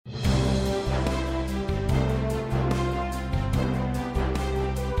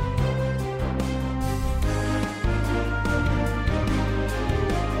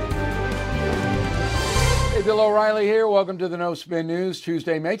Bill O'Reilly here. Welcome to the No Spin News,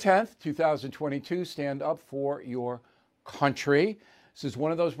 Tuesday, May 10th, 2022. Stand up for your country. This is one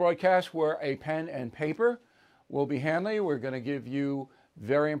of those broadcasts where a pen and paper will be handy. We're going to give you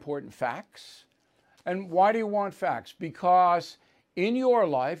very important facts. And why do you want facts? Because in your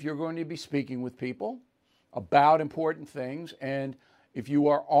life, you're going to be speaking with people about important things. And if you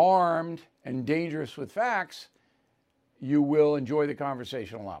are armed and dangerous with facts, you will enjoy the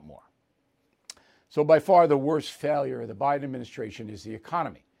conversation a lot more. So by far the worst failure of the Biden administration is the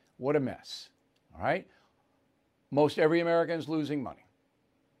economy. What a mess, all right? Most every American is losing money.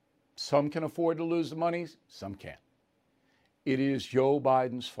 Some can afford to lose the money, some can't. It is Joe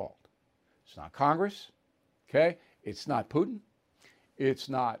Biden's fault. It's not Congress, okay? It's not Putin. It's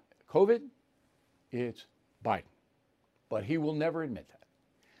not COVID. It's Biden. But he will never admit that.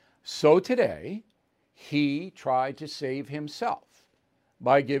 So today, he tried to save himself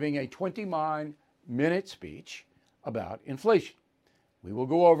by giving a 29-minute speech about inflation. We will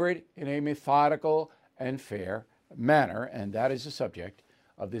go over it in a methodical and fair manner, and that is the subject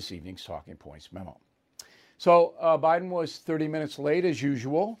of this evening's Talking Points memo. So Biden was 30 minutes late as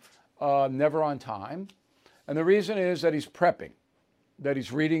usual, never on time. And the reason is that he's prepping, that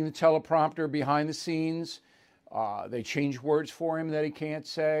he's reading the teleprompter behind the scenes. They change words for him that he can't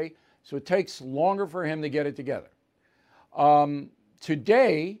say. So it takes longer for him to get it together.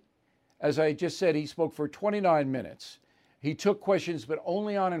 Today, as I just said, he spoke for 29 minutes. He took questions, but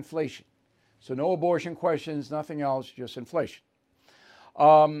only on inflation. So no abortion questions, nothing else, just inflation.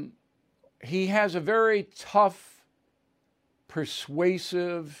 He has a very tough,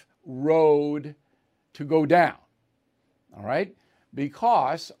 persuasive road to go down, all right,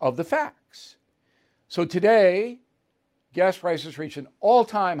 because of the facts. So today, gas prices reached an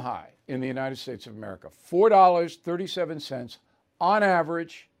all-time high in the United States of America, $4.37 on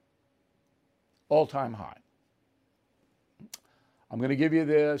average, all-time high. I'm going to give you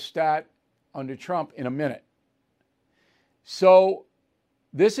the stat under Trump in a minute. So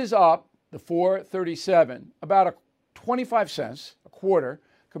this is up, the 437, about 25 cents a quarter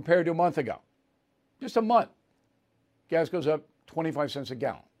compared to a month ago. Just a month. Gas goes up 25 cents a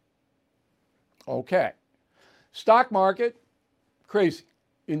gallon. Okay. Stock market, crazy,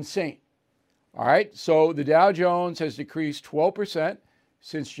 insane. All right, so the Dow Jones has decreased 12%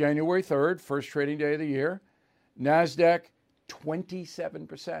 since January 3rd, first trading day of the year. NASDAQ,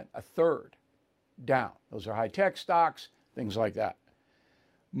 27%, a third down. Those are high-tech stocks, things like that.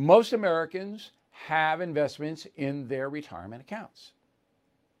 Most Americans have investments in their retirement accounts.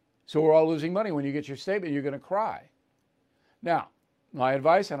 So we're all losing money. When you get your statement, you're going to cry. Now, my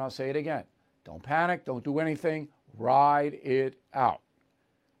advice, and I'll say it again, don't panic, don't do anything, ride it out.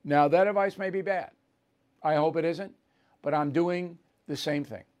 Now, that advice may be bad. I hope it isn't, but I'm doing the same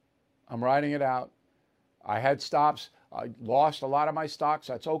thing. I'm riding it out. I had stops. I lost a lot of my stocks.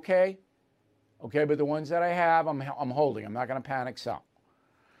 That's okay. Okay, but the ones that I have, I'm holding. I'm not going to panic sell.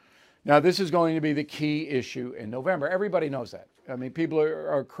 Now, this is going to be the key issue in November. Everybody knows that. I mean, people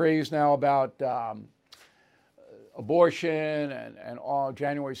are crazed now about abortion and all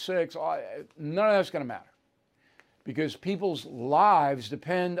January 6th. None of that's going to matter because people's lives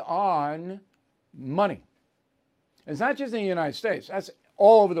depend on money. It's not just in the United States. That's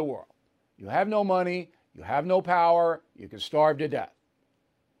all over the world. You have no money. You have no power. You can starve to death.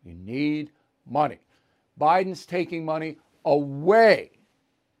 You need money. Biden's taking money away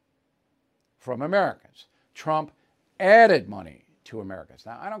from Americans. Trump added money to Americans.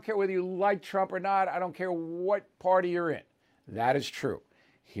 Now, I don't care whether you like Trump or not. I don't care what party you're in. That is true.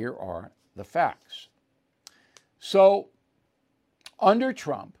 Here are the facts. So, under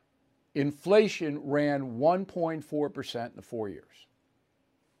Trump, inflation ran 1.4% in the 4 years.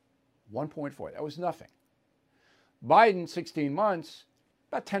 1.4. That was nothing. Biden, 16 months,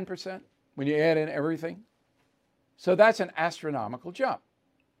 about 10% when you add in everything. So that's an astronomical jump.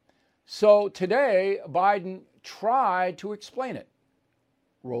 So today, Biden tried to explain it.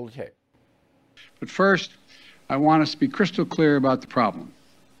 Roll the tape. But first, I want us to be crystal clear about the problem.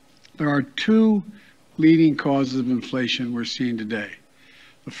 There are two leading causes of inflation we're seeing today.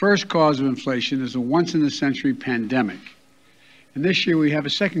 The first cause of inflation is a once-in-a-century pandemic. And this year we have a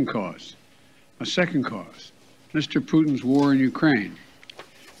second cause. Mr. Putin's war in Ukraine.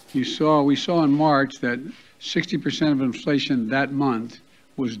 We saw in March that 60% of inflation that month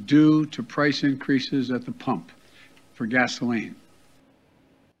was due to price increases at the pump for gasoline.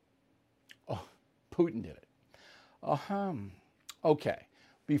 Oh, Putin did it. Okay.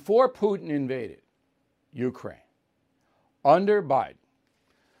 Before Putin invaded Ukraine, under Biden,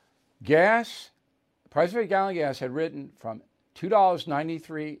 the price of a gallon of gas had risen from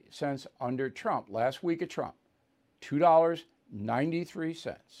 $2.93 under Trump, last week of Trump,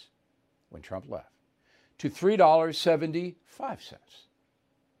 $2.93 when Trump left, to $3.75.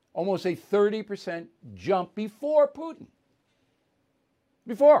 Almost a 30% jump before Putin.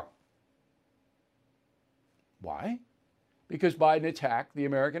 Before. Why? Because Biden attacked the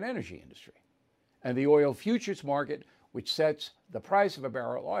American energy industry. And the oil futures market, which sets the price of a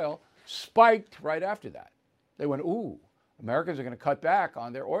barrel of oil, spiked right after that. They went, ooh, Americans are going to cut back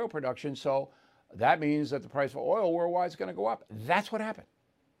on their oil production, so that means that the price of oil worldwide is going to go up. That's what happened.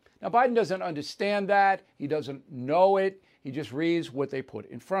 Now, Biden doesn't understand that. He doesn't know it. He just reads what they put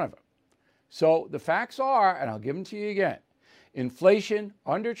in front of him. So the facts are, and I'll give them to you again, inflation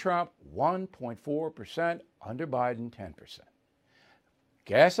under Trump, 1.4%, under Biden, 10%.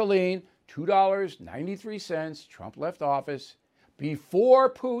 Gasoline, $2.93, Trump left office.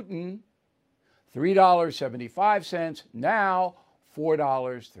 Before Putin, $3.75, now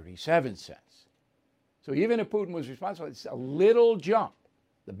 $4.37. So even if Putin was responsible, it's a little jump.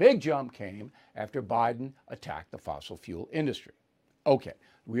 The big jump came after Biden attacked the fossil fuel industry. Okay,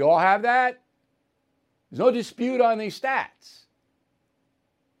 we all have that. There's no dispute on these stats.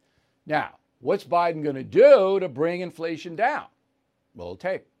 Now, what's Biden going to do to bring inflation down? Roll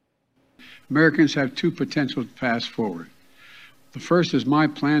tape. Americans have two potential paths forward. The first is my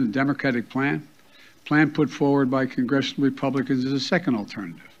plan, the Democratic plan. Plan put forward by congressional Republicans is a second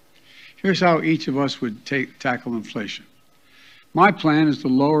alternative. Here's how each of us would tackle inflation. My plan is to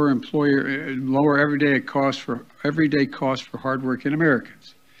lower everyday costs for hardworking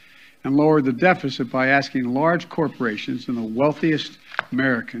Americans, and lower the deficit by asking large corporations and the wealthiest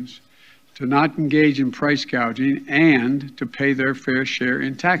Americans to not engage in price gouging and to pay their fair share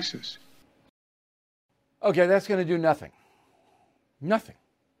in taxes. Okay, that's going to do nothing. Nothing.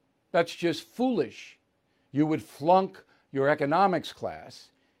 That's just foolish. You would flunk your economics class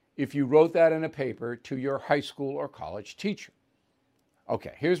if you wrote that in a paper to your high school or college teacher.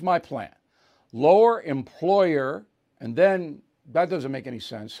 Okay, here's my plan. Lower employer, and then that doesn't make any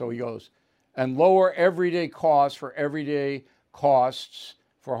sense. So he goes, and lower everyday costs for everyday costs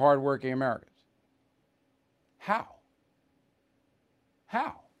for hardworking Americans. How?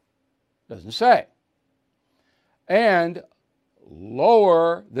 How? Doesn't say. And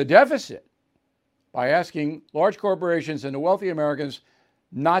lower the deficit by asking large corporations and the wealthy Americans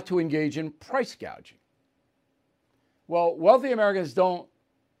not to engage in price gouging. Well, wealthy Americans don't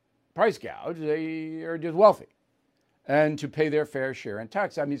price gouge. They are just wealthy. And to pay their fair share in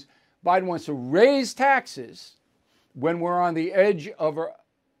tax. That means Biden wants to raise taxes when we're on the edge of a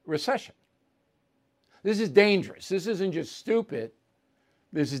recession. This is dangerous. This isn't just stupid.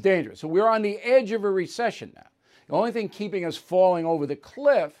 This is dangerous. So we're on the edge of a recession now. The only thing keeping us falling over the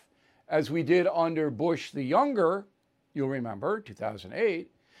cliff, as we did under Bush the Younger, you'll remember, 2008,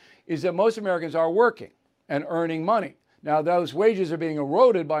 is that most Americans are working and earning money. Now, those wages are being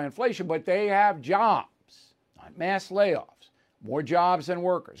eroded by inflation, but they have jobs, not mass layoffs, more jobs than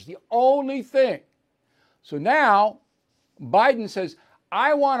workers. The only thing. So now, Biden says,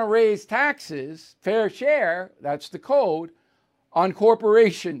 I want to raise taxes, fair share, that's the code, on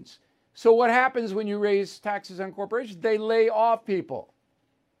corporations. So what happens when you raise taxes on corporations? They lay off people.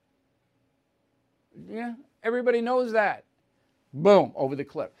 Yeah, everybody knows that. Boom, over the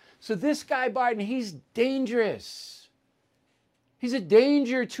cliff. So this guy Biden, he's dangerous. He's a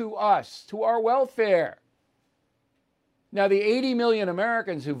danger to us, to our welfare. Now, the 80 million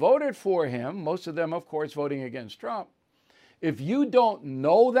Americans who voted for him, most of them, of course, voting against Trump, if you don't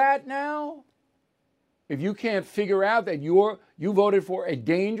know that now, if you can't figure out that you voted for a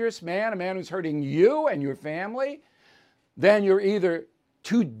dangerous man, a man who's hurting you and your family, then you're either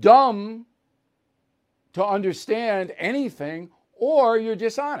too dumb to understand anything or you're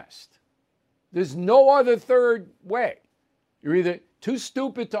dishonest. There's no other third way. You're either too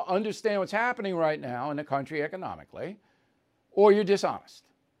stupid to understand what's happening right now in the country economically, or you're dishonest.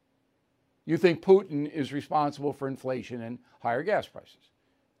 You think Putin is responsible for inflation and higher gas prices.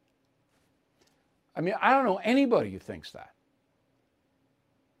 I mean, I don't know anybody who thinks that.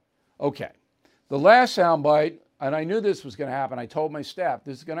 Okay, the last soundbite, and I knew this was going to happen. I told my staff,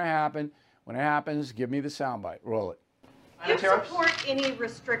 this is going to happen. When it happens, give me the soundbite. Roll it. Do you support any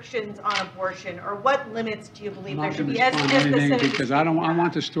restrictions on abortion, or what limits do you believe there should be? Because I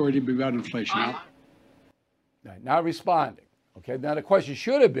want the story to be about inflation. Not responding. Okay, now the question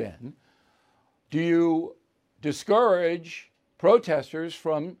should have been, do you discourage protesters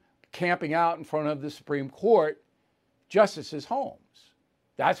from camping out in front of the Supreme Court justices' homes?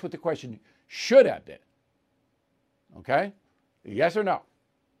 That's what the question should have been. Okay? Yes or no?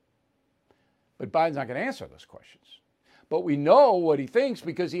 But Biden's not going to answer those questions. But we know what he thinks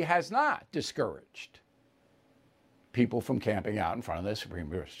because he has not discouraged people from camping out in front of the Supreme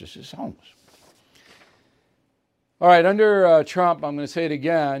Court Justice's homes. All right, under Trump, I'm going to say it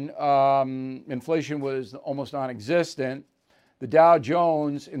again, inflation was almost non-existent. The Dow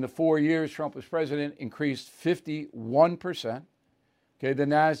Jones in the 4 years Trump was president increased 51%. Okay, the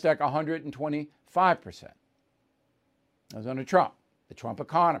NASDAQ 125%. That was under Trump, the Trump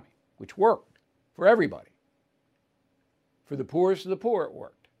economy, which worked for everybody. For the poorest of the poor, it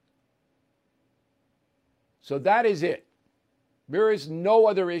worked. So that is it. There is no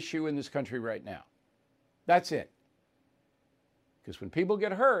other issue in this country right now. That's it. Because when people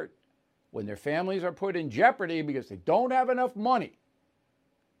get hurt, when their families are put in jeopardy because they don't have enough money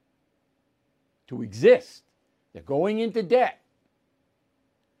to exist, they're going into debt,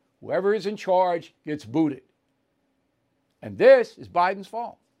 whoever is in charge gets booted. And this is Biden's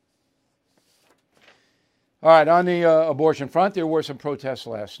fault. All right, on the abortion front, there were some protests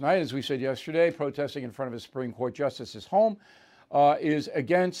last night. As we said yesterday, protesting in front of a Supreme Court justice's home is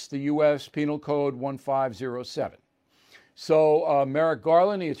against the U.S. Penal Code 1507. So Merrick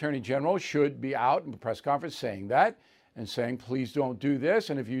Garland, the Attorney General, should be out in a press conference saying that and saying, please don't do this.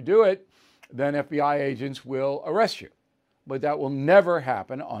 And if you do it, then FBI agents will arrest you. But that will never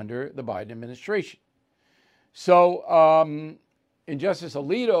happen under the Biden administration. So in Justice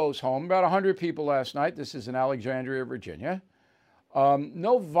Alito's home, about 100 people last night. This is in Alexandria, Virginia.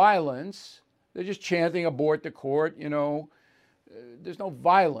 No violence. They're just chanting abort the court. You know, there's no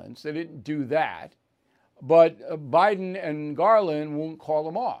violence. They didn't do that. But Biden and Garland won't call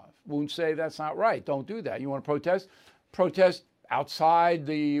them off, won't say that's not right. Don't do that. You want to protest? Protest outside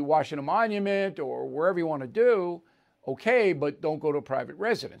the Washington Monument or wherever you want to do. Okay, but don't go to a private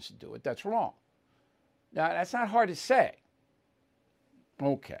residence and do it. That's wrong. Now, that's not hard to say.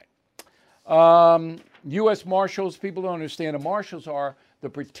 Okay. U.S. Marshals, people don't understand. The Marshals are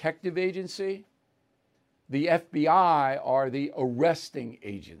the protective agency. The FBI are the arresting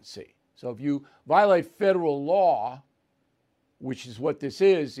agency. So if you violate federal law, which is what this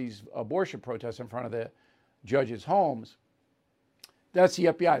is, these abortion protests in front of the judges' homes, that's the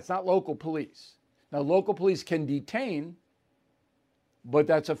FBI. It's not local police. Now, local police can detain, but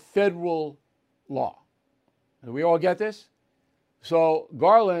that's a federal law. Do we all get this? So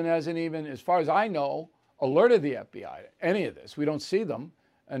Garland hasn't even, as far as I know, alerted the FBI to any of this. We don't see them,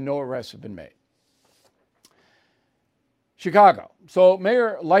 and no arrests have been made. Chicago. So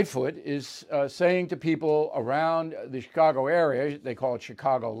Mayor Lightfoot is saying to people around the Chicago area, they call it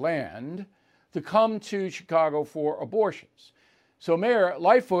Chicagoland, to come to Chicago for abortions. So Mayor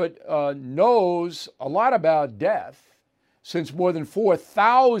Lightfoot knows a lot about death, since more than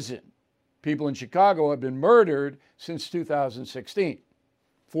 4,000 people in Chicago have been murdered since 2016.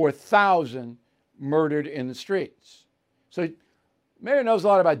 4,000 murdered in the streets. So Mayor knows a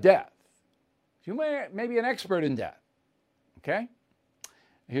lot about death. You may be an expert in death. Okay?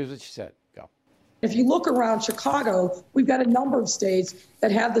 Here's what she said. Go. If you look around Chicago, we've got a number of states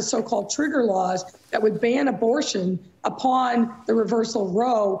that have the so-called trigger laws that would ban abortion upon the reversal of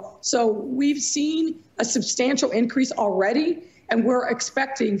Roe. So we've seen a substantial increase already, and we're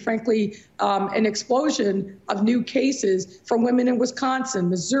expecting, frankly, an explosion of new cases from women in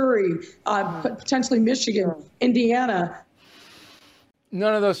Wisconsin, Missouri, potentially Michigan, Indiana.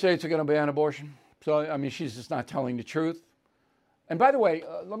 None of those states are going to ban abortion. So, I mean, she's just not telling the truth. And by the way,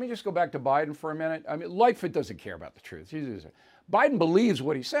 let me just go back to Biden for a minute. I mean, Lightfoot doesn't care about the truth. Biden believes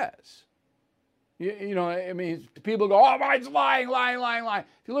what he says. You know, I mean, people go, oh, Biden's lying. If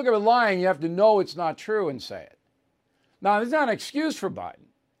you look at him lying, you have to know it's not true and say it. Now, it's not an excuse for Biden.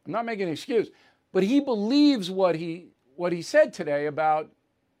 I'm not making an excuse. But he believes what he said today about,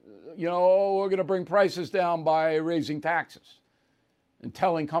 you know, we're going to bring prices down by raising taxes and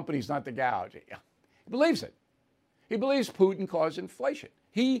telling companies not to gouge. He believes it. He believes Putin caused inflation.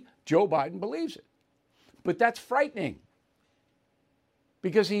 Joe Biden, believes it. But that's frightening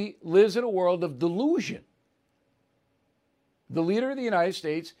because he lives in a world of delusion. The leader of the United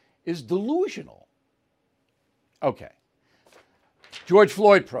States is delusional. Okay. George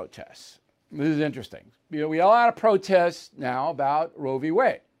Floyd protests. This is interesting. You know, we have a lot of protests now about Roe v.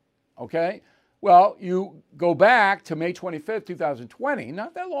 Wade. Okay? Well, you go back to May 25th, 2020,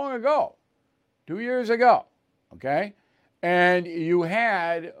 not that long ago, 2 years ago. Okay? And you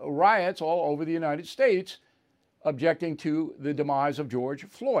had riots all over the United States objecting to the demise of George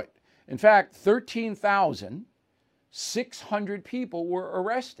Floyd. In fact, 13,600 people were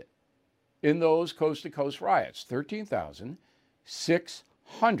arrested in those coast-to-coast riots.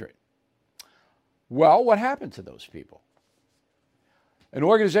 13,600. Well, what happened to those people? An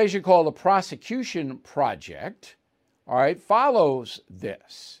organization called the Prosecution Project, all right, follows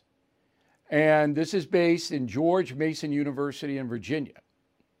this. And this is based in George Mason University in Virginia.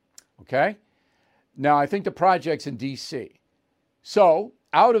 Okay? Now, I think the project's in D.C. So,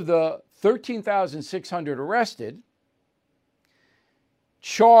 out of the 13,600 arrested,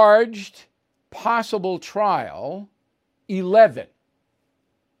 charged, possible trial, 11.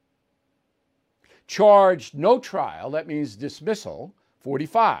 Charged, no trial, that means dismissal,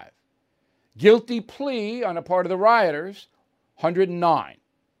 45. Guilty plea on the part of the rioters, 109.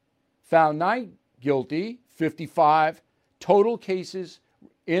 Found not guilty, 55. Total cases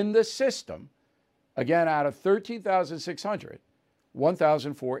in the system, again, out of 13,600,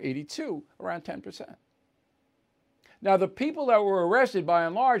 1,482, around 10%. Now, the people that were arrested, by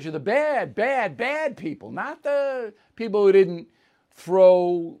and large, are the bad people, not the people who didn't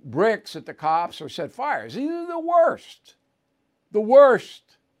throw bricks at the cops or set fires. These are the worst. The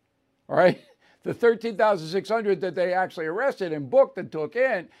worst. All right? The 13,600 that they actually arrested and booked and took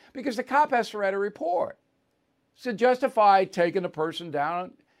in, because the cop has to write a report to justify taking the person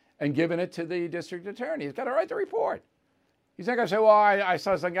down and giving it to the district attorney. He's got to write the report. He's not going to say, well, I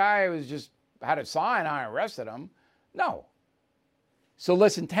saw some guy who was just had a sign, I arrested him. No. So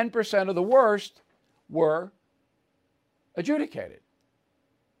less than 10% of the worst were adjudicated.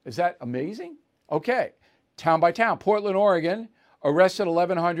 Is that amazing? Okay. Town by town. Portland, Oregon, arrested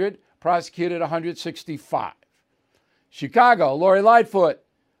 1,100, prosecuted 165. Chicago, Lori Lightfoot,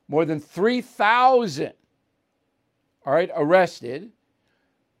 more than 3,000, all right, arrested,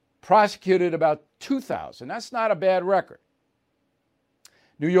 prosecuted about 2,000. That's not a bad record.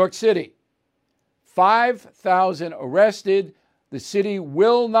 New York City, 5,000 arrested. The city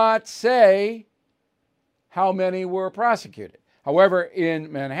will not say how many were prosecuted. However,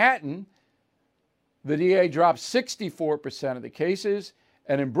 in Manhattan, the DA dropped 64% of the cases,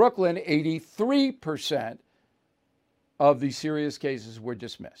 and in Brooklyn, 83% of the serious cases were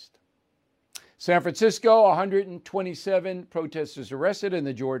dismissed. San Francisco, 127 protesters arrested in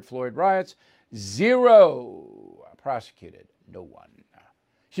the George Floyd riots, 0 prosecuted, no one.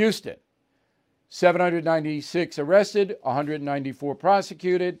 Houston, 796 arrested, 194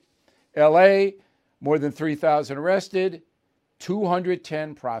 prosecuted. LA, more than 3,000 arrested,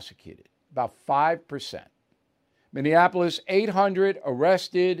 210 prosecuted, about 5%. Minneapolis, 800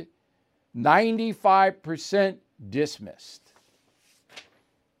 arrested, 95% dismissed.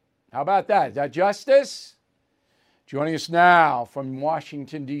 How about that? Is that justice? Joining us now from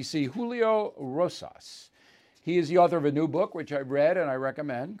Washington, D.C., Julio Rosas. He is the author of a new book, which I've read and I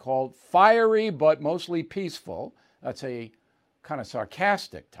recommend, called Fiery But Mostly Peaceful. That's a kind of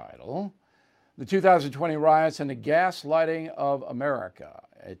sarcastic title. The 2020 Riots and the Gaslighting of America.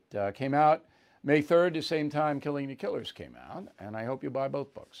 It came out May 3rd, the same time Killing the Killers came out, and I hope you buy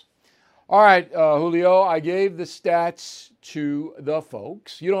both books. All right, Julio, I gave the stats to the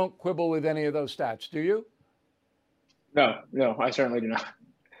folks. You don't quibble with any of those stats, do you? No, I certainly do not.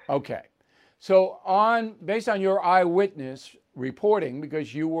 Okay. So based on your eyewitness reporting,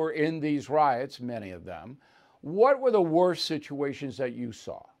 because you were in these riots, many of them, what were the worst situations that you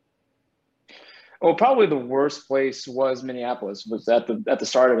saw? Well, probably the worst place was Minneapolis, was at the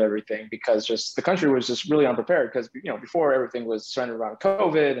start of everything, because just the country was just really unprepared, because before everything was centered around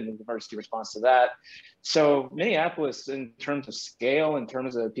COVID and the emergency response to that. So Minneapolis, in terms of scale, in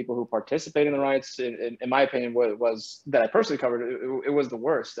terms of people who participate in the riots, in my opinion, was that I personally covered, it was the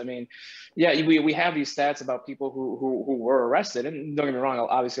worst. I mean, yeah, we have these stats about people who were arrested, and don't get me wrong,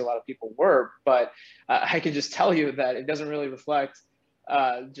 obviously a lot of people were, but I can just tell you that it doesn't really reflect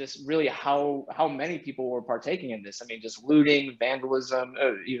just really how many people were partaking in this. I mean, just looting, vandalism,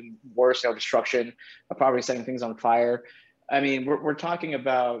 even worse, destruction, property, setting things on fire. I mean, we're talking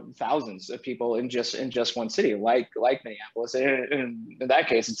about thousands of people in just one city, like Minneapolis. And in that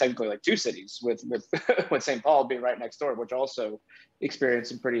case, it's technically like two cities, with with St. Paul being right next door, which also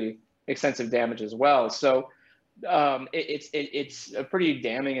experienced some pretty extensive damage as well. So it's a pretty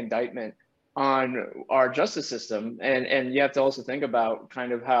damning indictment on our justice system, and you have to also think about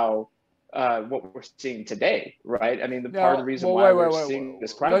kind of how what we're seeing today, right? I mean, part of the reason why we're seeing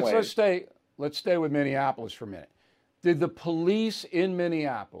this crime wave. Let's stay with Minneapolis for a minute. Did the police in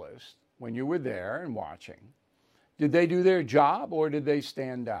Minneapolis, when you were there and watching, did they do their job, or did they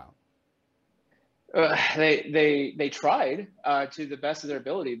stand down? They tried to the best of their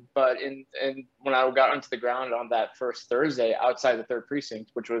ability, but when I got onto the ground on that first Thursday outside the 3rd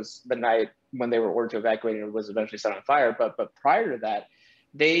precinct, which was the night when they were ordered to evacuate and it was eventually set on fire, but prior to that,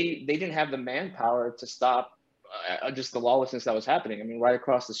 they didn't have the manpower to stop just the lawlessness that was happening. I mean, right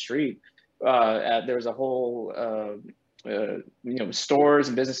across the street, there was a whole stores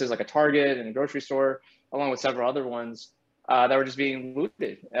and businesses like a Target and a grocery store, along with several other ones. that were just being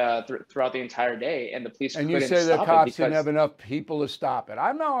looted throughout the entire day, and the police And you couldn't say the stop it cops didn't because have enough people to stop it.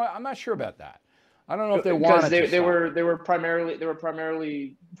 I'm not sure about that. I don't know if they because wanted to they stop were it. they were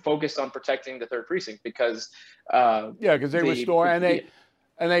primarily focused on protecting the third precinct because Yeah, because they were storing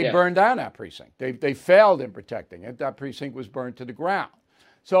and they yeah. burned down that precinct. They failed in protecting it. That precinct was burned to the ground.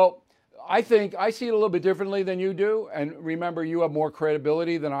 So I think I see it a little bit differently than you do. And remember, you have more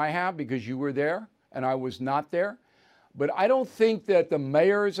credibility than I have because you were there and I was not there. But I don't think that the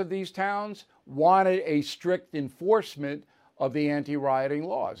mayors of these towns wanted a strict enforcement of the anti-rioting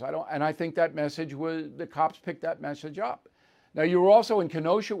laws. I think that message was, the cops picked that message up. Now, you were also in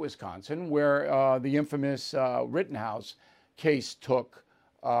Kenosha, Wisconsin, where the infamous Rittenhouse case took.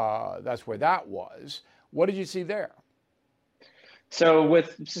 That's where that was. What did you see there? So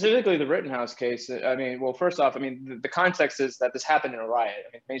with specifically the Rittenhouse case, I mean, well, first off, I mean, the context is that this happened in a riot.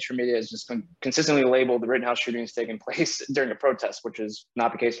 I mean, mainstream media has just consistently labeled the Rittenhouse shootings taking place during a protest, which is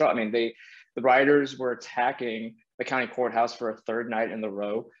not the case at all. I mean, the rioters were attacking the county courthouse for a third night in a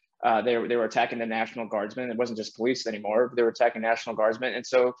row. They were attacking the National Guardsmen. It wasn't just police anymore. They were attacking National Guardsmen. And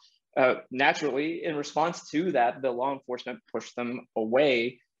so naturally, in response to that, the law enforcement pushed them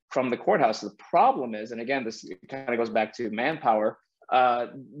away from the courthouse. The problem is, and again, this kind of goes back to manpower,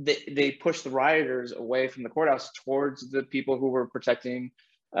 they pushed the rioters away from the courthouse towards the people who were protecting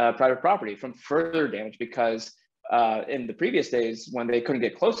private property from further damage because in the previous days, when they couldn't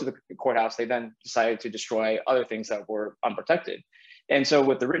get close to the courthouse, they then decided to destroy other things that were unprotected. And so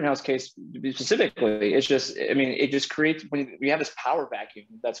with the Rittenhouse case specifically, it's just, I mean, it just creates, when we have this power vacuum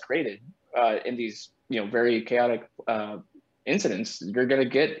that's created in these, very chaotic incidents, you're going to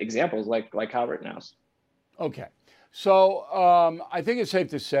get examples like Kyle Rittenhouse. Okay. So I think it's safe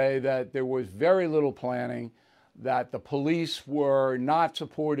to say that there was very little planning, that the police were not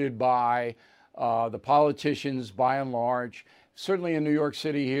supported by the politicians by and large. Certainly in New York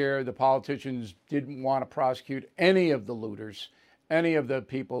City here, the politicians didn't want to prosecute any of the looters, any of the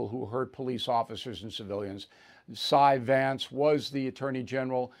people who hurt police officers and civilians. Cy Vance was the attorney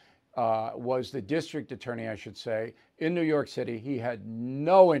general, was the district attorney, I should say, in New York City. He had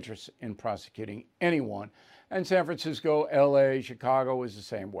no interest in prosecuting anyone. And San Francisco, LA, Chicago was the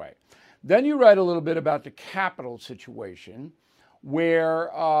same way. Then you write a little bit about the Capitol situation, where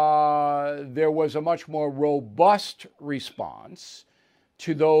there was a much more robust response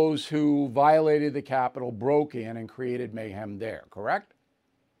to those who violated the Capitol, broke in, and created mayhem there, correct?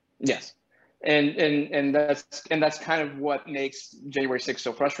 Yes. And that's kind of what makes January 6th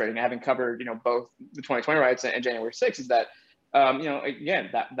so frustrating. Having covered, both the 2020 riots and January 6th, is that,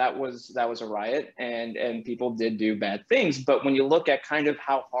 again, that was a riot and people did do bad things. But when you look at kind of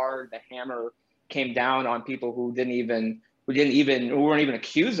how hard the hammer came down on people who weren't even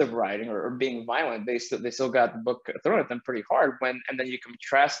accused of rioting or being violent, they still got the book thrown at them pretty hard. And then you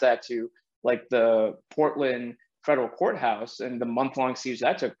contrast that to like the Portland federal courthouse and the month-long siege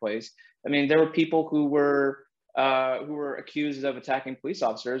that took place. I mean, there were people who were accused of attacking police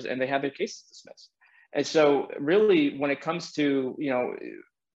officers, and they had their cases dismissed. And so, really, when it comes to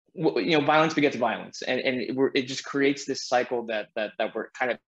violence begets violence, and it just creates this cycle that we're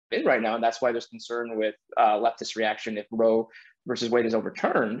kind of in right now, and that's why there's concern with leftist reaction if Roe versus Wade is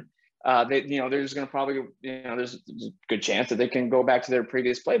overturned. There's going to probably, there's a good chance that they can go back to their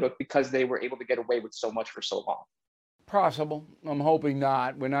previous playbook because they were able to get away with so much for so long. Possible. I'm hoping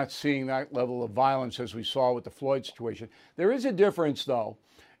not. We're not seeing that level of violence as we saw with the Floyd situation. There is a difference, though,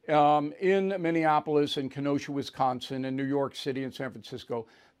 in Minneapolis and Kenosha, Wisconsin, and New York City and San Francisco.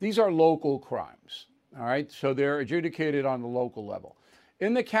 These are local crimes, all right? So they're adjudicated on the local level.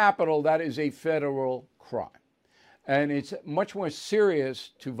 In the Capitol, that is a federal crime. And it's much more serious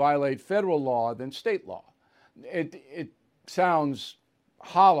to violate federal law than state law. It sounds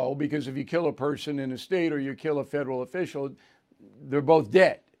hollow because if you kill a person in a state or you kill a federal official, they're both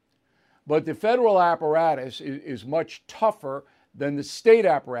dead. But the federal apparatus is much tougher than the state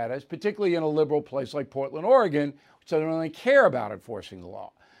apparatus, particularly in a liberal place like Portland, Oregon, which doesn't really care about enforcing the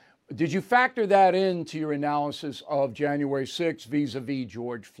law. Did you factor that into your analysis of January 6th vis-a-vis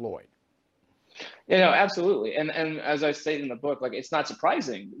George Floyd? Absolutely. And as I state in the book, like, it's not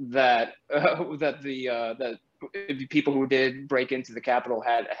surprising that that the people who did break into the Capitol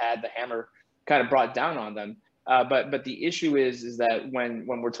had the hammer kind of brought down on them. But the issue is that when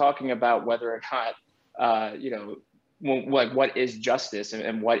we're talking about whether or not what is justice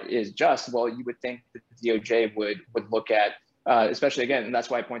and what is just, well, you would think that the DOJ would look at, especially again, and that's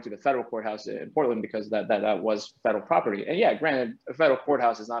why I point to the federal courthouse in Portland, because that was federal property. And yeah, granted, a federal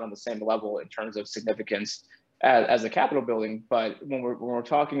courthouse is not on the same level in terms of significance as the Capitol building, but when we're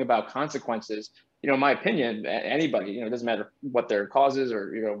talking about consequences in my opinion, anybody, it doesn't matter what their cause is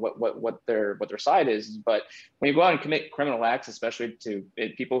or what their side is, but when you go out and commit criminal acts, especially to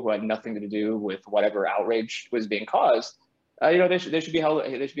people who had nothing to do with whatever outrage was being caused, they should be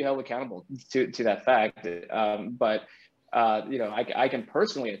held accountable to that fact. I can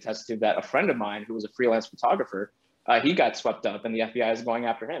personally attest to that. A friend of mine who was a freelance photographer, he got swept up, and the FBI is going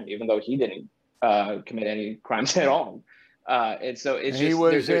after him, even though he didn't commit any crimes at all. And so it's he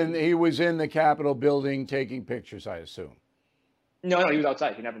just he was in the Capitol building taking pictures, I assume. No, he was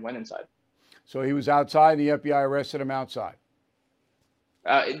outside. He never went inside. So he was outside. The FBI arrested him outside.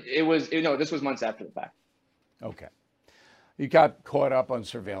 This was months after the fact. Okay. He got caught up on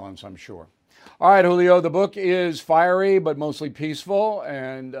surveillance, I'm sure. All right, Julio, the book is fiery but mostly peaceful.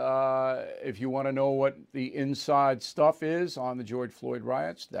 And if you want to know what the inside stuff is on the George Floyd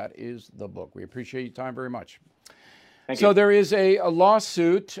riots, that is the book. We appreciate your time very much. So there is a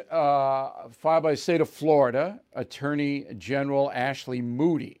lawsuit filed by the state of Florida. Attorney General Ashley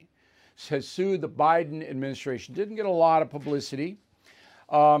Moody has sued the Biden administration. Didn't get a lot of publicity.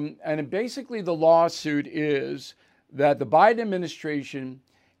 And basically the lawsuit is that the Biden administration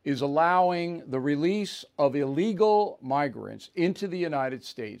is allowing the release of illegal migrants into the United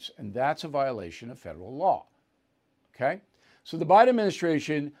States, and that's a violation of federal law. Okay? So the Biden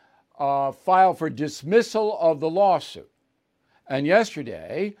administration filed for dismissal of the lawsuit. And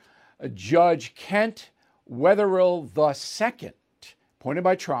yesterday, Judge Kent Wetherill II, appointed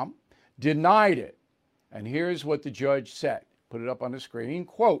by Trump, denied it. And here's what the judge said. Put it up on the screen.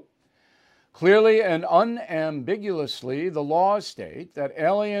 Quote, "Clearly and unambiguously, the laws state that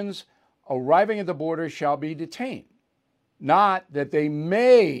aliens arriving at the border shall be detained, not that they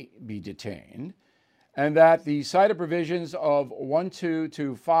may be detained, and that the cited provisions of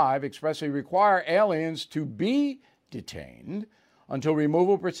 1225 expressly require aliens to be detained until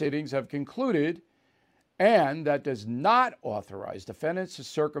removal proceedings have concluded, and that does not authorize defendants to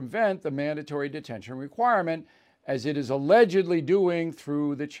circumvent the mandatory detention requirement as it is allegedly doing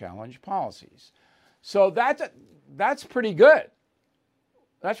through the challenge policies." So that's pretty good.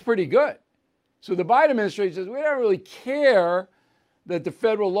 That's pretty good. So the Biden administration says, we don't really care that the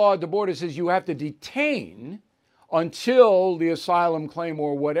federal law at the border says you have to detain until the asylum claim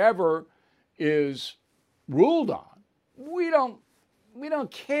or whatever is ruled on. We don't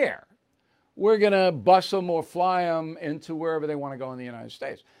care. We're going to bus them or fly them into wherever they want to go in the United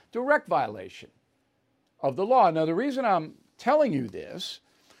States. Direct violation of the law. Now, the reason I'm telling you this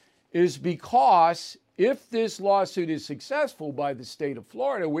is because if this lawsuit is successful by the state of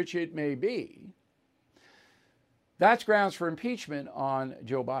Florida, which it may be, that's grounds for impeachment on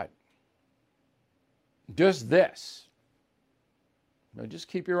Joe Biden. Just this. Now, just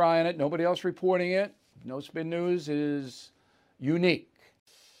keep your eye on it. Nobody else reporting it. No Spin News is unique.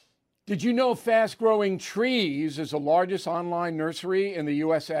 Did you know Fast Growing Trees is the largest online nursery in the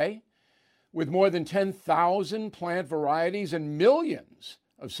USA with more than 10,000 plant varieties and millions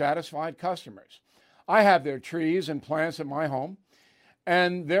of satisfied customers? I have their trees and plants at my home,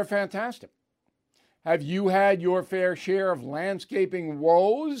 and they're fantastic. Have you had your fair share of landscaping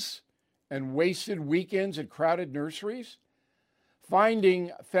woes and wasted weekends at crowded nurseries?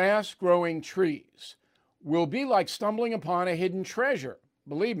 Finding Fast Growing Trees will be like stumbling upon a hidden treasure,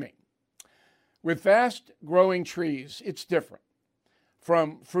 believe me. With Fast Growing Trees, it's different.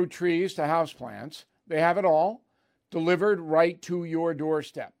 From fruit trees to houseplants, they have it all delivered right to your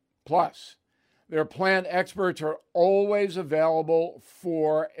doorstep. Plus, their plant experts are always available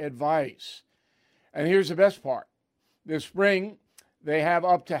for advice. And here's the best part. This spring, they have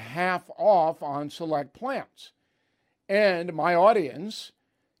up to half off on select plants. And my audience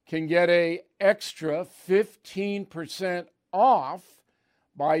can get an extra 15% off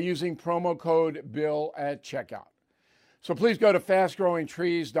by using promo code BILL at checkout. So please go to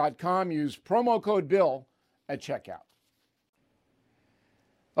fastgrowingtrees.com, use promo code BILL at checkout.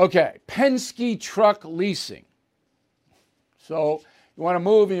 Okay, Penske Truck Leasing. So you want to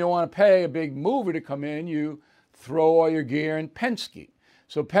move and you want to pay a big mover to come in, you throw all your gear in Penske.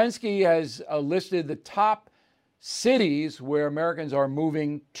 So Penske has listed the top cities where Americans are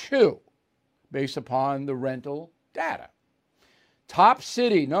moving to based upon the rental data. Top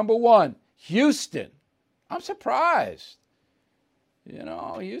city, number one, Houston. I'm surprised.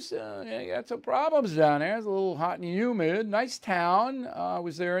 Houston, you got some problems down there. It's a little hot and humid. Nice town. I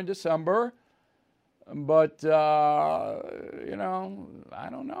was there in December. But, I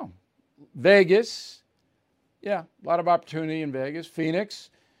don't know. Vegas. Yeah, a lot of opportunity in Vegas.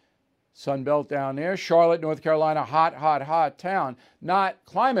 Phoenix. Sunbelt down there. Charlotte, North Carolina, hot town. Not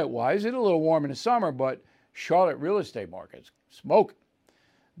climate-wise. It's a little warm in the summer, but Charlotte real estate market's smoking.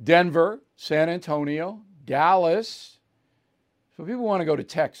 Denver, San Antonio, Dallas. So people want to go to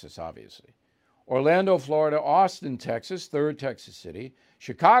Texas, obviously. Orlando, Florida, Austin, Texas, third Texas city.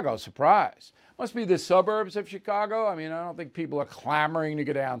 Chicago, surprise. Must be the suburbs of Chicago. I mean, I don't think people are clamoring to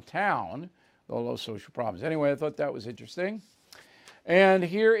go downtown, all those social problems. Anyway, I thought that was interesting. And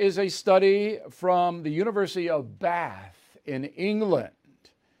here is a study from the University of Bath in England.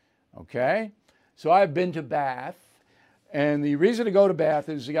 Okay? So I've been to Bath, and the reason to go to Bath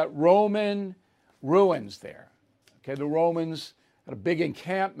is you got Roman ruins there. Okay, the Romans had a big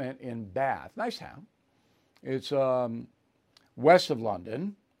encampment in Bath. Nice town. It's west of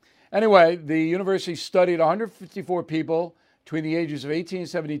London. Anyway, the university studied 154 people between the ages of 18 and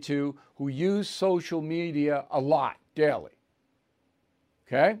 72 who use social media a lot, daily.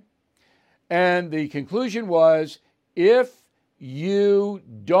 Okay? And the conclusion was, if you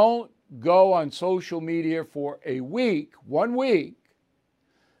don't go on social media for a week, 1 week,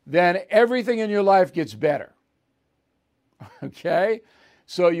 then everything in your life gets better. Okay?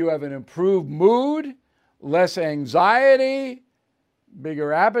 So you have an improved mood, less anxiety,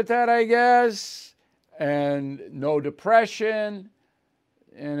 bigger appetite, I guess, and no depression,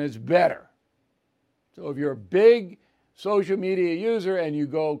 and it's better. So if you're a big social media user and you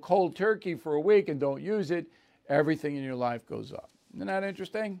go cold turkey for a week and don't use it, everything in your life goes up. Isn't that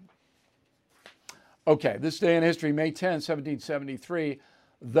interesting? Okay, this day in history, May 10, 1773,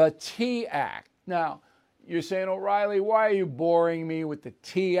 the Tea Act. Now, you're saying, O'Reilly, why are you boring me with the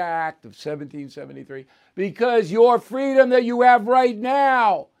Tea Act of 1773? Because your freedom that you have right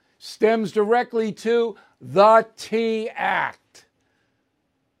now stems directly to the Tea Act.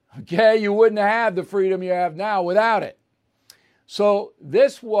 Okay, you wouldn't have the freedom you have now without it. So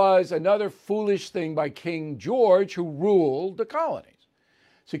this was another foolish thing by King George, who ruled the colonies.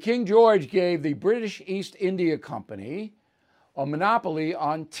 So King George gave the British East India Company a monopoly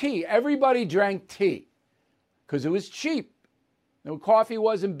on tea. Everybody drank tea because it was cheap. No, coffee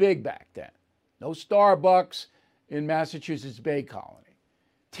wasn't big back then. No Starbucks in Massachusetts Bay Colony.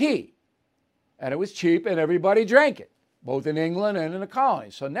 Tea. And it was cheap and everybody drank it, both in England and in the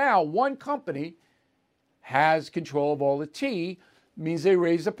colonies. So now one company has control of all the tea, means they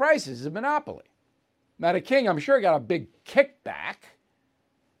raise the prices. It's a monopoly. Now the king, I'm sure, got a big kickback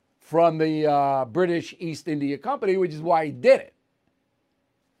from the British East India Company, which is why he did it.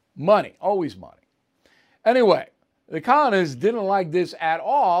 Money, always money. Anyway, the colonists didn't like this at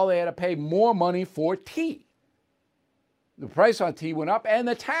all. They had to pay more money for tea. The price on tea went up and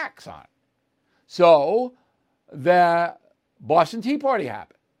the tax on it. So the Boston Tea Party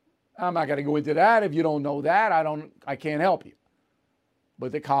happened. I'm not going to go into that. If you don't know that, I can't help you.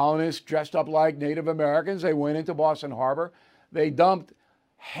 But the colonists dressed up like Native Americans. They went into Boston Harbor. They dumped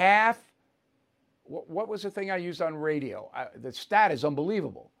half. What was the thing I used on radio? The stat is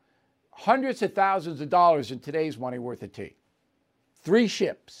unbelievable. Hundreds of thousands of dollars in today's money worth of tea. 3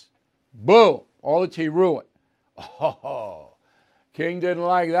 ships. Boom. All the tea ruined. Oh, King didn't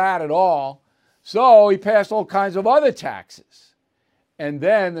like that at all. So he passed all kinds of other taxes. And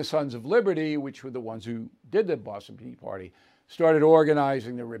then the Sons of Liberty, which were the ones who did the Boston Tea Party, started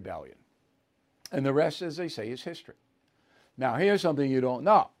organizing the rebellion. And the rest, as they say, is history. Now, here's something you don't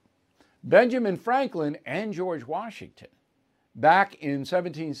know. Benjamin Franklin and George Washington, back in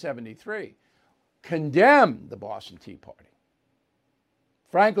 1773, condemned the Boston Tea Party.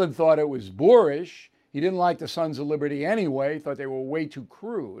 Franklin thought it was boorish. He didn't like the Sons of Liberty anyway, thought they were way too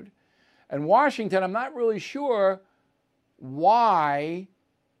crude. And Washington, I'm not really sure why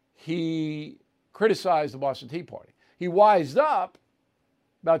he criticized the Boston Tea Party. He wised up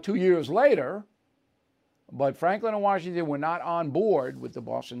about 2 years later, but Franklin and Washington were not on board with the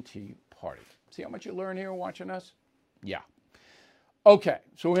Boston Tea Party. See how much you learn here watching us? Yeah. Okay,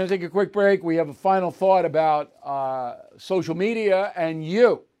 so we're going to take a quick break. We have a final thought about social media and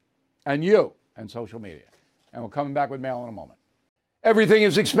you and social media. And we're coming back with mail in a moment. Everything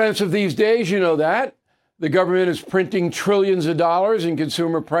is expensive these days, you know that. The government is printing trillions of dollars and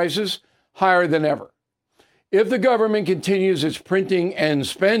consumer prices higher than ever. If the government continues its printing and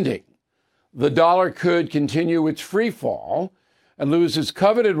spending, the dollar could continue its free fall and lose its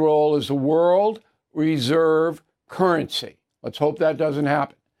coveted role as the world reserve currency. Let's hope that doesn't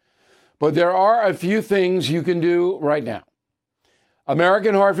happen. But there are a few things you can do right now.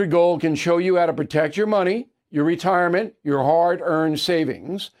 American Hartford Gold can show you how to protect your money, your retirement, your hard-earned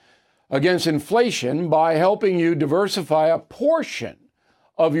savings against inflation by helping you diversify a portion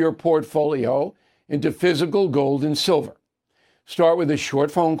of your portfolio into physical gold and silver. Start with a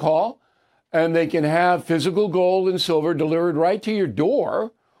short phone call, and they can have physical gold and silver delivered right to your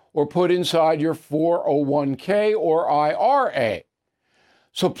door or put inside your 401k or IRA.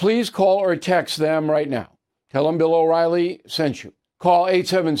 So please call or text them right now. Tell them Bill O'Reilly sent you. Call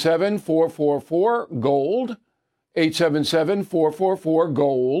 877-444-GOLD,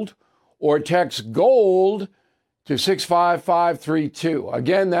 877-444-GOLD, or text GOLD to 65532.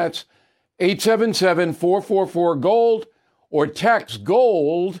 Again, that's 877-444-GOLD, or text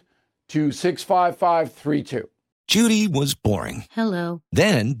GOLD to 65532. Judy was boring. Hello.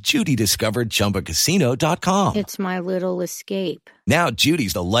 Then Judy discovered ChumbaCasino.com. It's my little escape. Now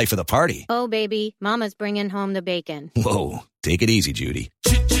Judy's the life of the party. Oh, baby, mama's bringing home the bacon. Whoa, take it easy, Judy.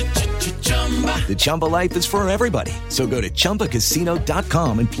 The Chumba life is for everybody. So go to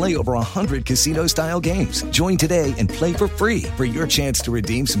ChumbaCasino.com and play over 100 casino-style games. Join today and play for free for your chance to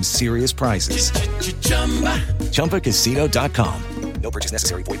redeem some serious prizes. ChumbaCasino.com. No purchase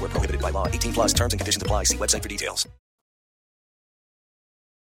necessary. Void where prohibited by law. 18 plus terms and conditions apply. See website for details.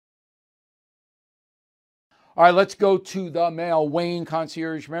 All right, let's go to the mail. Wayne,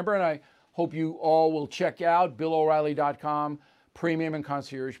 concierge member, and I hope you all will check out BillO'Reilly.com premium and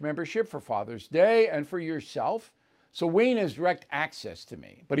concierge membership for Father's Day and for yourself. So Wayne has direct access to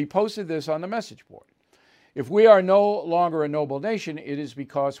me, but he posted this on the message board. If we are no longer a noble nation, it is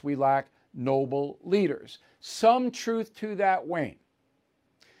because we lack noble leaders. Some truth to that, Wayne.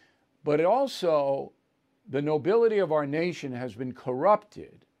 But it also, the nobility of our nation has been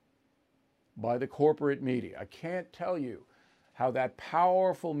corrupted by the corporate media. I can't tell you how that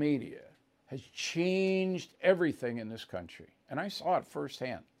powerful media has changed everything in this country. And I saw it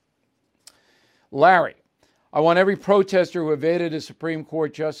firsthand. Larry, I want every protester who evaded a Supreme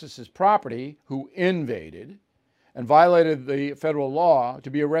Court justice's property, who invaded and violated the federal law,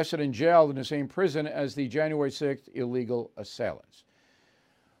 to be arrested and jailed in the same prison as the January 6th illegal assailants.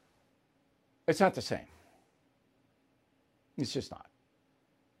 It's not the same. It's just not.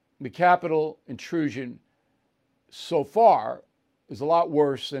 The Capitol intrusion so far is a lot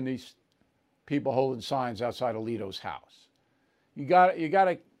worse than these people holding signs outside Alito's house. You got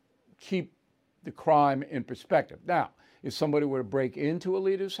to keep the crime in perspective. Now, if somebody were to break into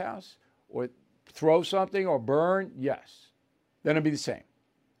Alito's house or throw something or burn, yes, then it'd be the same,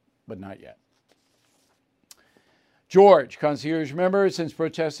 but not yet. George, concierge member, since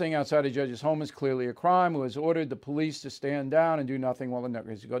protesting outside a judge's home is clearly a crime, who has ordered the police to stand down and do nothing while the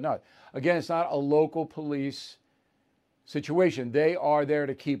nutcrackers go nuts. Again, it's not a local police situation. They are there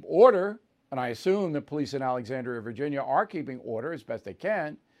to keep order, and I assume the police in Alexandria, Virginia are keeping order as best they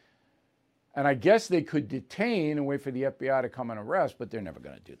can. And I guess they could detain and wait for the FBI to come and arrest, but they're never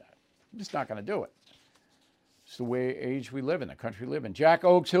going to do that. They're just not going to do it. It's the age we live in, the country we live in. Jack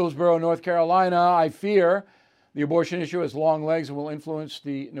Oaks, Hillsborough, North Carolina. I fear the abortion issue has long legs and will influence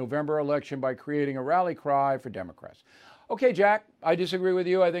the November election by creating a rally cry for Democrats. Okay, Jack, I disagree with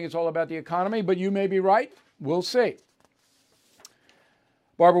you. I think it's all about the economy, but you may be right. We'll see.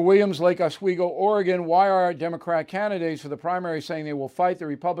 Barbara Williams, Lake Oswego, Oregon. Why are Democrat candidates for the primary saying they will fight the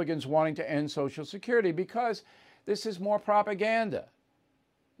Republicans wanting to end Social Security? Because this is more propaganda.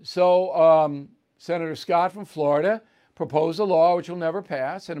 So Senator Scott from Florida proposed a law which will never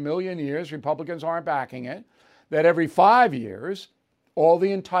pass. In a million years, Republicans aren't backing it, that every 5 years, all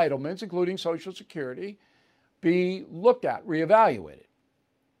the entitlements, including Social Security, be looked at, reevaluated.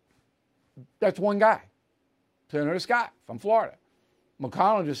 That's one guy, Senator Scott from Florida.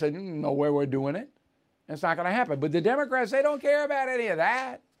 McConnell just said, no way we're doing it. It's not going to happen. But the Democrats, they don't care about any of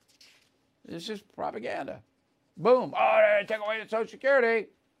that. It's just propaganda. Boom. Oh, they're going to take away the Social Security.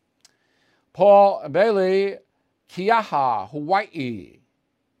 Paul Bailey, Kiaha, Hawaii.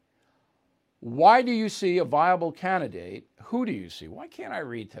 Why do you see a viable candidate? Who do you see? Why can't I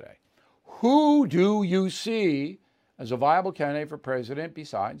read today? Who do you see as a viable candidate for president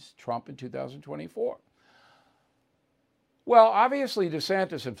besides Trump in 2024? Well, obviously,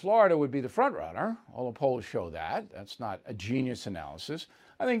 DeSantis in Florida would be the front runner. All the polls show that. That's not a genius analysis.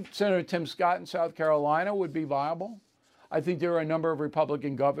 I think Senator Tim Scott in South Carolina would be viable. I think there are a number of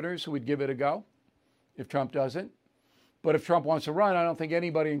Republican governors who would give it a go if Trump doesn't. But if Trump wants to run, I don't think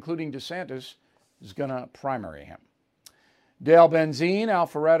anybody, including DeSantis, is going to primary him. Dale Benzine,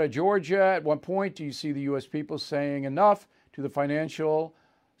 Alpharetta, Georgia. At what point do you see the U.S. people saying enough to the financial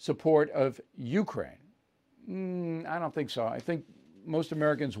support of Ukraine? I don't think so. I think most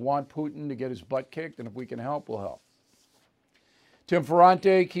Americans want Putin to get his butt kicked, and if we can help, we'll help. Tim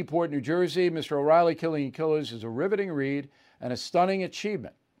Ferrante, Keyport, New Jersey. Mr. O'Reilly, Killing Killers is a riveting read and a stunning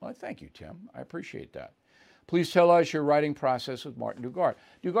achievement. Well, thank you, Tim. I appreciate that. Please tell us your writing process with Martin Dugard.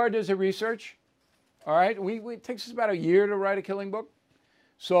 Dugard does the research. All right. It takes us about a year to write a killing book.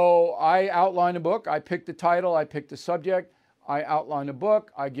 So I outline a book. I pick the title. I pick the subject. I outline a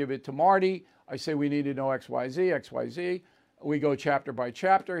book. I give it to Marty. I say we need to know XYZ, XYZ. We go chapter by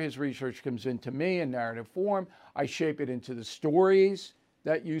chapter. His research comes into me in narrative form. I shape it into the stories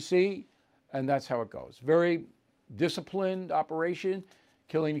that you see, and that's how it goes. Very disciplined operation.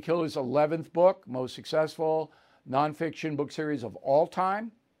 Killing the Killer's 11th book, most successful nonfiction book series of all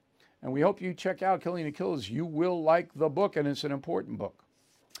time. And we hope you check out Killing the Killers. You will like the book, and it's an important book.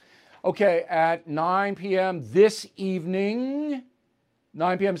 Okay, at 9 p.m. this evening,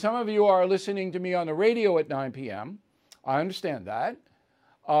 9 p.m., some of you are listening to me on the radio at 9 p.m. I understand that.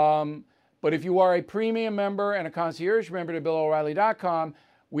 But if you are a premium member and a concierge member to BillO'Reilly.com,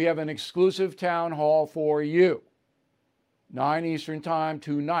 we have an exclusive town hall for you. 9 Eastern Time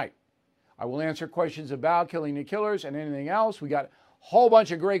tonight. I will answer questions about Killing the Killers and anything else. We got a whole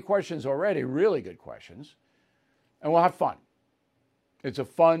bunch of great questions already, really good questions. And we'll have fun. It's a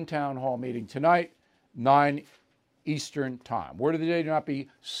fun town hall meeting tonight, 9 Eastern Time. Word of the day, do not be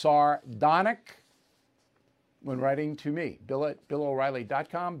sardonic when writing to me. Bill at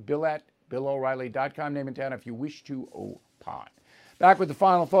BillO'Reilly.com, Bill at BillO'Reilly.com. Name and town if you wish to opine. Back with the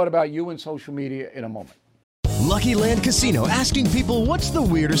final thought about you and social media in a moment. Lucky Land Casino, asking people, what's the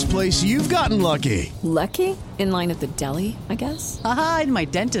weirdest place you've gotten lucky? Lucky? In line at the deli, I guess? Aha, in my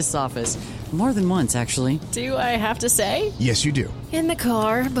dentist's office. More than once, actually. Do I have to say? Yes, you do. In the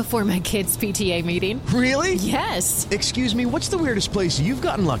car before my kids' PTA meeting. Really? Yes. Excuse me, what's the weirdest place you've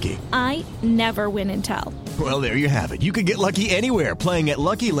gotten lucky? I never win and tell. Well, there you have it. You can get lucky anywhere, playing at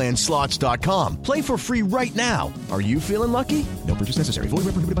LuckyLandSlots.com. Play for free right now. Are you feeling lucky? No purchase necessary. Void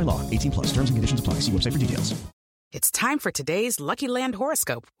where prohibited by law. 18 plus. Terms and conditions apply. See website for details. It's time for today's Lucky Land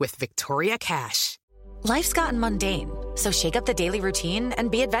horoscope with Victoria Cash. Life's gotten mundane, so shake up the daily routine and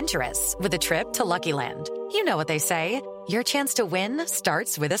be adventurous with a trip to Lucky Land. You know what they say. Your chance to win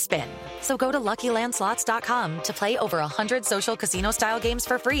starts with a spin. So go to LuckyLandSlots.com to play over 100 social casino-style games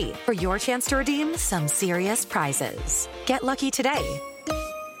for free for your chance to redeem some serious prizes. Get lucky today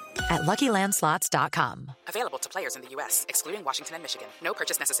at LuckyLandSlots.com. Available to players in the U.S., excluding Washington and Michigan. No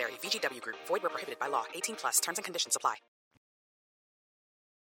purchase necessary. VGW Group. Void where prohibited by law. 18 plus. Terms and conditions apply.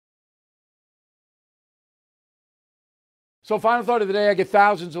 So final thought of the day, I get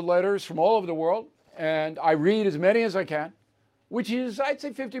thousands of letters from all over the world, and I read as many as I can, which is, I'd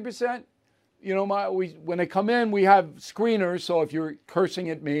say, 50%. You know, when they come in, we have screeners, so if you're cursing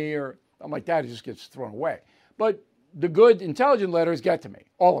at me or something like that, it just gets thrown away. But the good, intelligent letters get to me,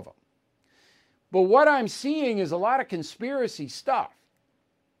 all of them. But what I'm seeing is a lot of conspiracy stuff,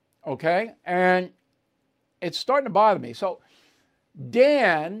 okay? And it's starting to bother me. So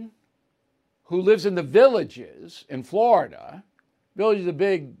Dan, who lives in the Villages in Florida, Village is a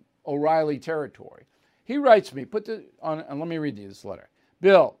big O'Reilly territory, he writes me, and let me read you this letter.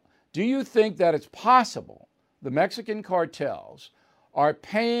 Bill, do you think that it's possible the Mexican cartels are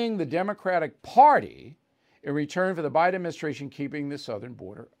paying the Democratic Party in return for the Biden administration keeping the southern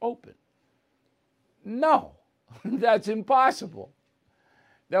border open? No, that's impossible.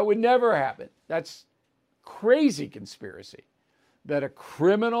 That would never happen. That's crazy conspiracy that a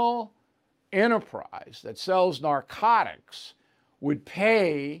criminal enterprise that sells narcotics would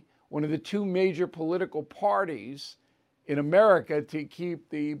pay one of the two major political parties in America to keep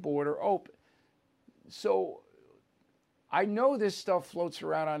the border open. So I know this stuff floats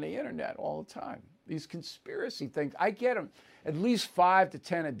around on the internet all the time. These conspiracy things, I get them at least 5 to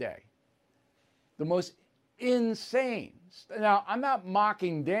 10 a day. The most insane. Now, I'm not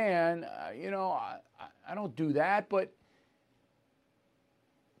mocking Dan. I don't do that, but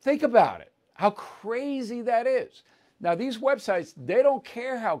think about it, how crazy that is. Now, these websites, they don't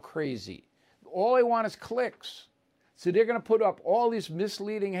care how crazy. All they want is clicks. So they're going to put up all these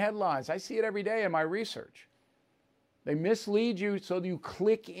misleading headlines. I see it every day in my research. They mislead you so you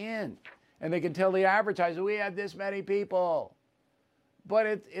click in. And they can tell the advertiser, we have this many people. But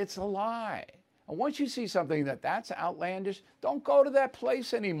it's a lie. And once you see something that's outlandish, don't go to that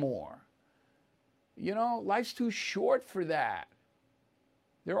place anymore. You know, life's too short for that.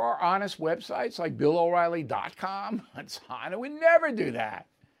 There are honest websites like BillO'Reilly.com. I would never do that.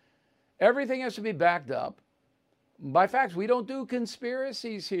 Everything has to be backed up by facts. We don't do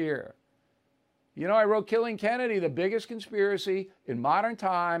conspiracies here. You know, I wrote Killing Kennedy. The biggest conspiracy in modern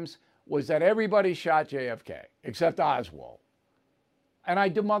times was that everybody shot JFK except Oswald. And I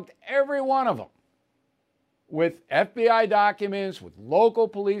debunked every one of them with FBI documents, with local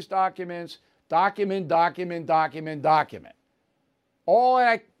police documents, document. All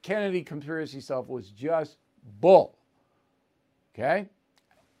that Kennedy conspiracy stuff was just bull. Okay?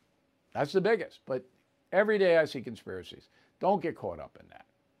 That's the biggest. But every day I see conspiracies. Don't get caught up in that.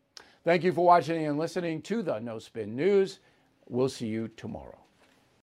 Thank you for watching and listening to the No Spin News. We'll see you tomorrow.